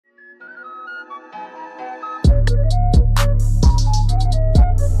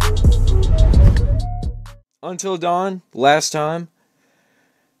Until Dawn, last time.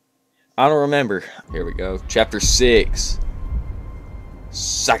 I don't remember. Here we go. Chapter 6.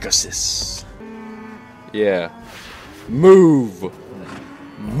 Psychosis. Yeah. Move.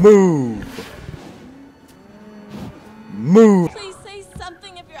 Move. Move. Please say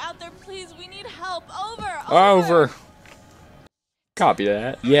something if you're out there, please. We need help. Over. Over. Copy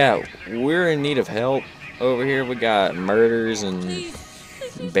that. Yeah, we're in need of help over here. We got murders and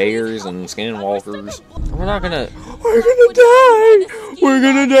bears and skinwalkers. We're not gonna. We're gonna die. We're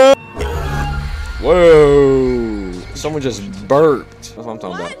gonna die. Whoa! Someone just burped. That's what I'm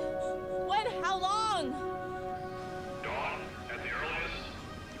talking about. When? How long? Dawn at the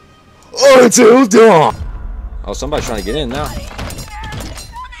earliest. Until dawn. Oh, somebody's trying to get in now.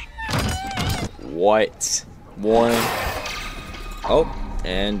 What? One. Oh,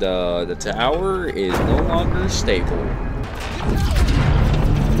 and the tower is no longer stable.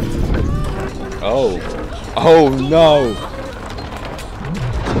 Oh. Oh no.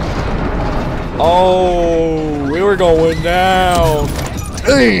 Oh, we were going down.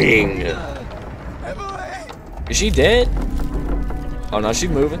 Dang. Is she dead? Oh no, she's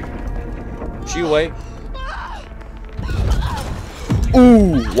moving. She awake.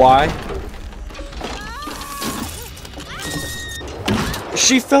 Ooh, why?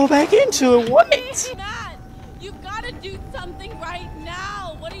 She fell back into it. What? Matt, you gotta do something right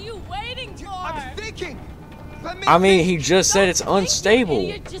now. What are you waiting for? I'm thinking. I mean, he just said it's unstable.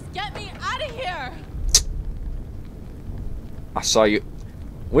 Idiot, just get me out of here. I saw you.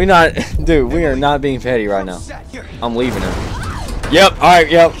 We not, dude. We are not being petty right now. I'm leaving her. Yep. All right.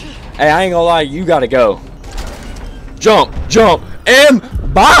 Yep. Hey, I ain't gonna lie. You gotta go. Jump. Jump. And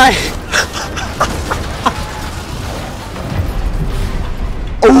bye.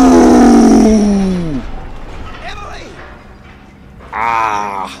 Ooh.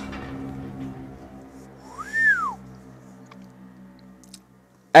 Ah.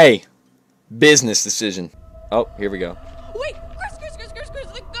 Hey, business decision. Oh, here we go. Wait, Chris,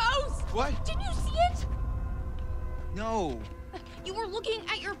 the ghost. What? Didn't you see it? No. You were looking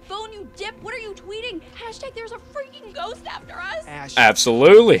at your phone, you dip. What are you tweeting? Hashtag there's a freaking ghost after us. Ash.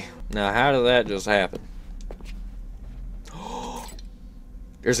 Absolutely. Now, how did that just happen?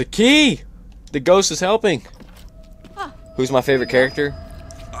 There's a key. The ghost is helping. Huh. Who's my favorite character?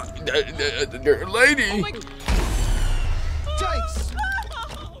 Lady. Yikes.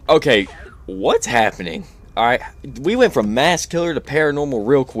 Okay, what's happening? All right, we went from mass killer to paranormal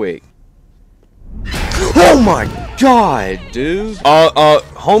real quick. Oh my god, dude.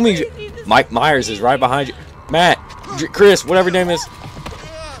 Homie, Mike Myers is right behind you. Matt, Chris, whatever your name is.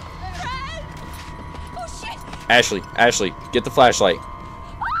 Oh shit. Ashley, get the flashlight.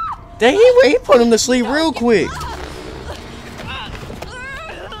 Dang, he put him to sleep real quick.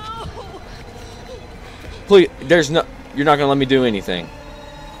 Please, you're not gonna let me do anything.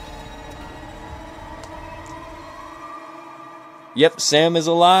 Yep, Sam is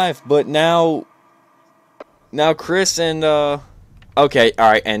alive, but now Chris and okay, all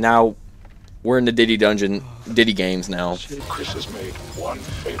right, and now we're in the Diddy dungeon, Diddy games now. Chris has made one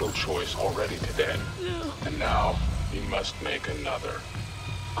fatal choice already today, and now he must make another.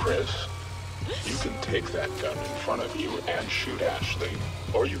 Chris, you can take that gun in front of you and shoot Ashley,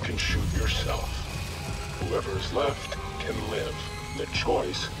 or you can shoot yourself. Whoever is left can live. The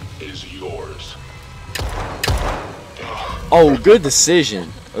choice is yours. Oh, good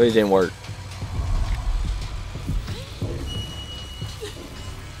decision. Oh, it didn't work.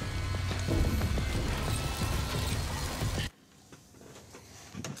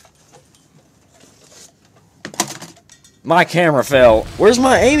 My camera fell. Where's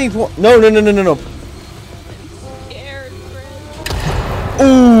my aiming point? No. Scared, Chris.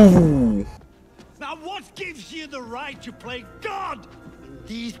 Ooh. Now what gives you the right to play God in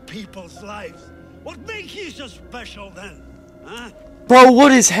these people's lives? What makes you so special then? Huh? Bro,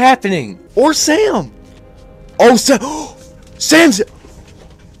 what is happening? Or Sam? Oh, Sam's.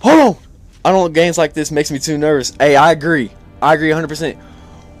 Hold on. I don't know, games like this makes me too nervous. Hey, I agree 100%.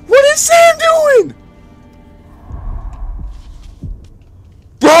 What is Sam doing?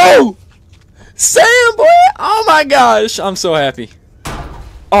 Bro! Sam, boy! Oh my gosh, I'm so happy. Oh,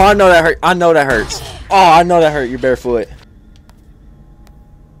 I know that hurt. I know that hurts. Oh, I know that hurt. You're barefoot.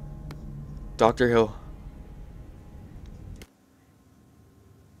 Dr. Hill.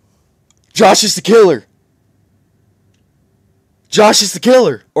 Josh is the killer. Josh is the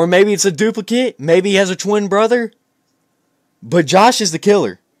killer. Or maybe it's a duplicate. Maybe he has a twin brother. But Josh is the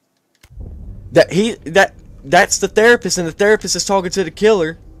killer. That's the therapist, and the therapist is talking to the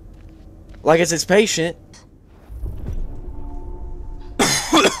killer like it's his patient.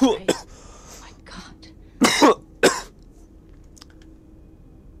 Oh my god.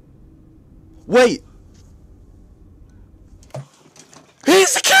 Wait!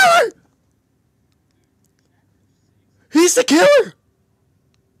 He's the killer! He's the killer!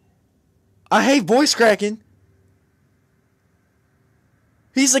 I hate voice cracking.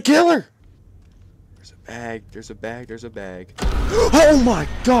 He's the killer! There's a bag, there's a bag, there's a bag. Oh my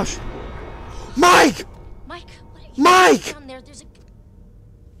gosh! Mike! Mike, what are you Mike! doing down there? There's a...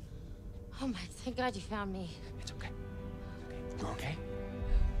 Oh my, thank God you found me. It's okay. You okay?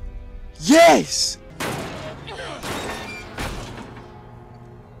 Yes!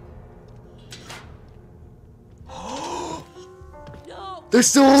 No! They're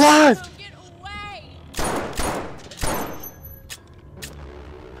still alive! No, get away!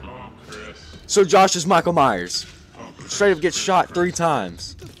 Oh, Chris. So Josh is Michael Myers. Straight up gets shot 3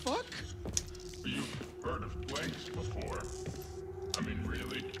 times. Fuck? You've heard of TWISTS before? I mean,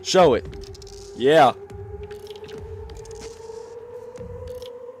 really? Show it. Yeah.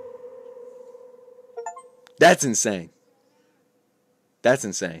 That's insane. That's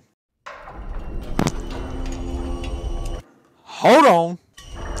insane. Hold on.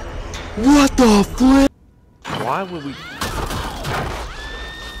 What the flip? Why would we...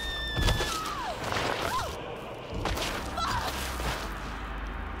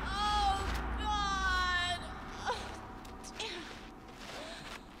 Oh, God!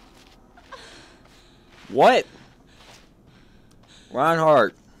 What?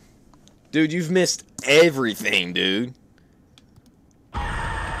 Reinhardt. Dude, you've missed everything, dude.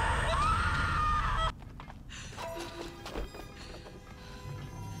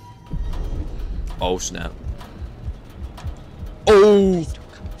 Oh, snap. Oh!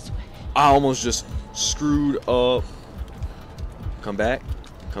 I almost just screwed up. Come back.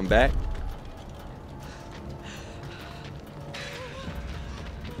 Come back.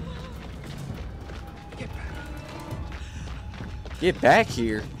 Get back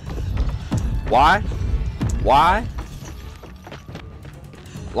here. Why? Why?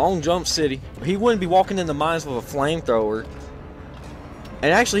 Long Jump City. He wouldn't be walking in the mines with a flamethrower.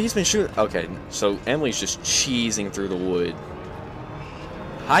 And actually, he's been shooting. Okay, so Emily's just cheesing through the wood.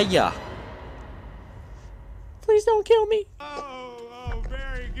 Hiya. Please don't kill me. Oh,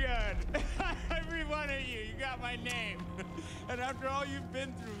 very good. Every one of you, you got my name. And after all you've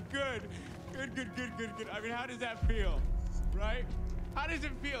been through, good. I mean, how does that feel? Right? How does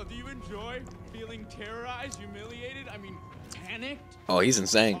it feel? Do you enjoy feeling terrorized, humiliated? I mean, panicked? Oh, he's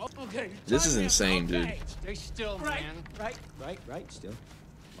insane. Okay. This is time insane, dude. okay. Stay still, Right. man. Right. Still.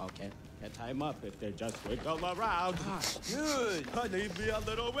 Well, can't tie him up if they just wiggle around. Good. I need me a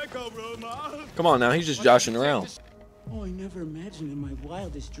little wiggle room, huh? Come on now, he's just joshing around. Oh, I never imagined in my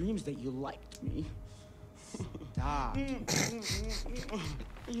wildest dreams that you liked me. Stop. You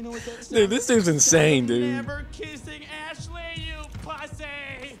know what that Dude, this dude's insane, dude. Never kissing Ashley, you pussy.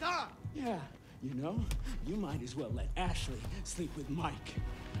 Stop. Yeah. You know, you might as well let Ashley sleep with Mike.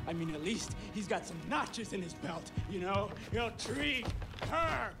 I mean, at least he's got some notches in his belt, you know? He'll treat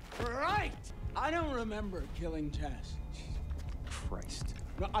her right. I don't remember killing Tess. Christ.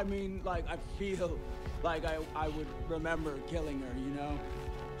 No, I mean, like, I feel like I would remember killing her, you know?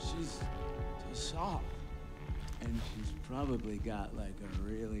 She's too soft. And she's probably got, like, a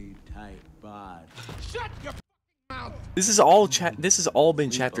really tight bod. Shut your mouth. This is all this has all been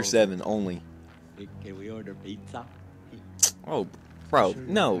chapter 7 only. Can we order pizza? Oh, bro,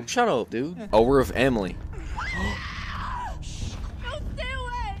 no, shut up, dude. Oh, we're with Emily. Don't stay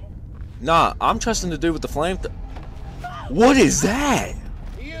away! Nah, I'm trusting the dude with the flame. What is that?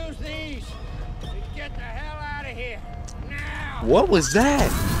 Use these and get the hell out of here. Now. What was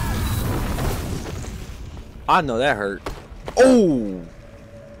that? I know that hurt. Oh!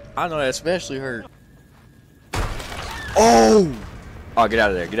 I know that especially hurt. Oh! Oh, get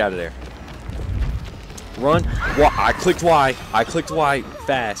out of there, get out of there. Run. I clicked Y. I clicked Y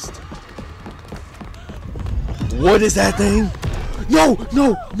fast. What is that thing? No!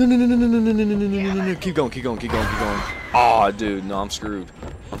 Keep going. Aw, dude, no, I'm screwed.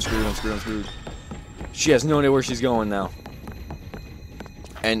 I'm screwed. She has no idea where she's going now.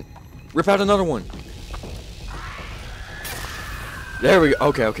 And rip out another one. There we go.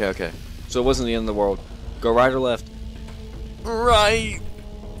 Okay. So it wasn't the end of the world. Go right or left? Right.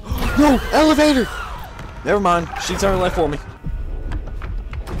 No, elevator. Never mind. She turned left for me.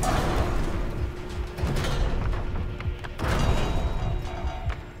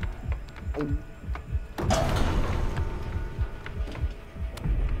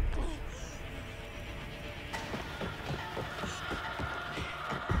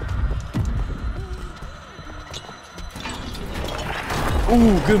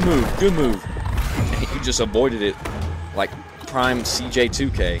 Ooh, good move. You just avoided it like prime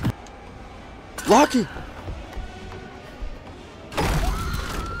CJ2K. Rocky!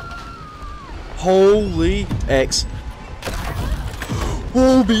 Holy X.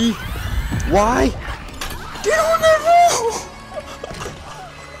 Obi! Why? Get on that road!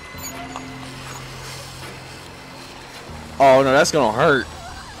 Oh no, that's gonna hurt.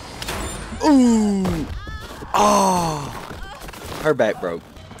 Ooh! Oh! Her back broke.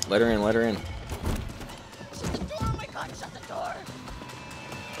 Let her in, let her in. Shut the door! Oh my god, shut the door!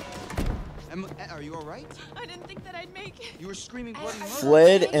 Are you alright? I didn't think that I'd make it. You were screaming bloody murder.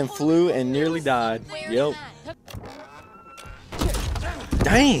 Fled and flew and nearly died. Yep.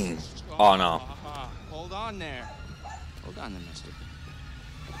 Dang! Oh no. Hold on there. Hold on there, mister.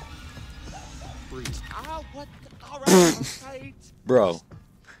 Freeze. Ow, what? Alright. Bro.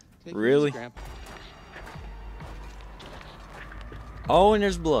 Take it Really? easy, Grandpa. Oh, and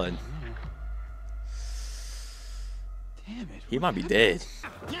there's blood. Damn it. He might be dead.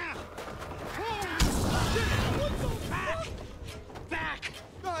 Back!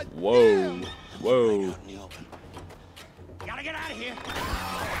 Whoa. Whoa. Gotta get out of here!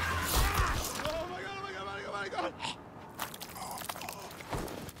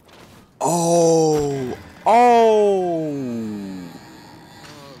 Oh. Oh.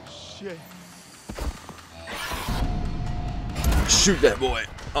 Shit. Shoot that boy.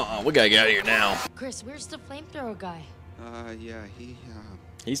 We gotta get out of here now. Chris, where's the flamethrower guy? Yeah,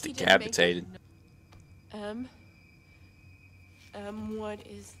 He's decapitated. What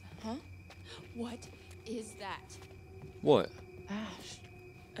is... Huh? What is that? What? Ash.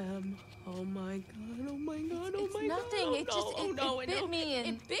 Oh my god, oh my god, oh It's my god. nothing. It just it bit me and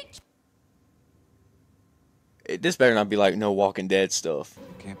It bit This better not be like no Walking Dead stuff.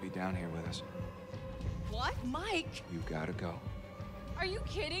 You can't be down here with us. What? Mike, You gotta go. are you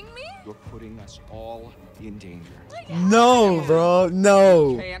kidding me? You're putting us all in danger. No, bro.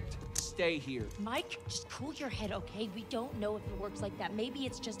 No. Can't stay here. Mike, just cool your head, okay? We don't know if it works like that. Maybe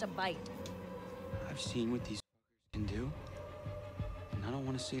it's just a bite. I've seen what these can do, and I don't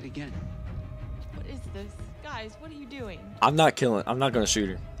want to see it again. What is this? Guys, what are you doing? I'm not gonna shoot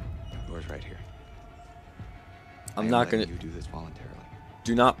her. Door's right here. I'm not gonna. You do this voluntarily.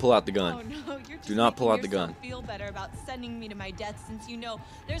 Do not pull out the Oh gun. no, you're just Do not pull making out the gun. yourself feel better about sending me to my death since you know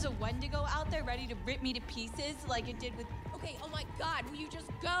there's a Wendigo out there ready to rip me to pieces like it did with... Okay, oh my god, will you just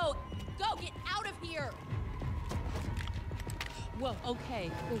go? Go, get out of here! Whoa, okay.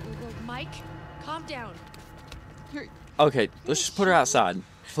 Whoa. Mike, calm down. You're... Okay, let's just put her outside,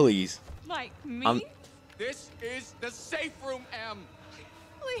 please. Mike, me? This is the safe room, Em.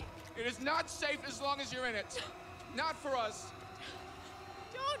 Please, It is not safe as long as you're in it. Not for us.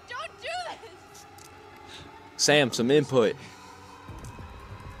 don't do this! Sam, some input.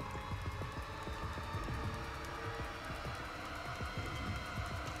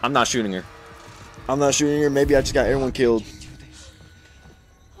 I'm not shooting her. I'm not shooting her. Maybe I just got everyone killed.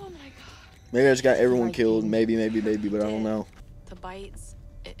 Oh my god. Maybe I just got everyone killed. Maybe, but I don't know. The bites,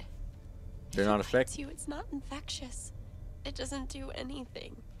 They're not bites effective. you, it's not infectious. It doesn't do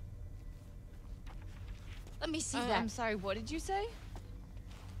anything. Let me see that. I'm sorry, what did you say?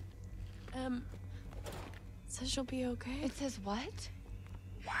 Says you'll be okay. It says what?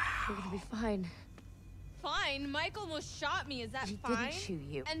 We're gonna be fine. Fine, Mike almost shot me, is that He fine? didn't shoot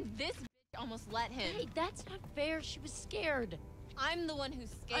you. And this bitch almost let him. Hey, that's not fair. She was scared. I'm the one who's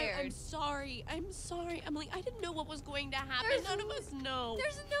scared. I'm sorry, Emily. I didn't know what was going to happen. There's None of us know.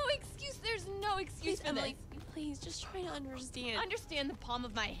 There's no excuse. There's no excuse Please, for Emily, this. please, just try to understand. Understand the palm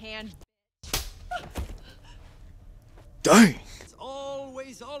of my hand. Dang. It's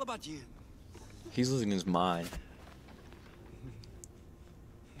always all about you. He's losing his mind.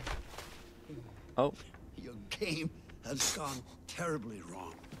 Oh, Your game has gone terribly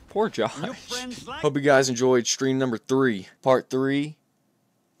wrong. poor Josh. Your friends like... Hope you guys enjoyed stream number 3. Part 3.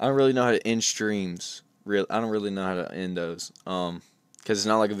 I don't really know how to end streams. I don't really know how to end those. Because it's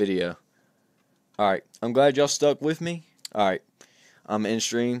not like a video. Alright, I'm glad y'all stuck with me. Alright, I'm in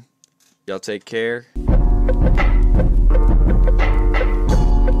stream. Y'all take care.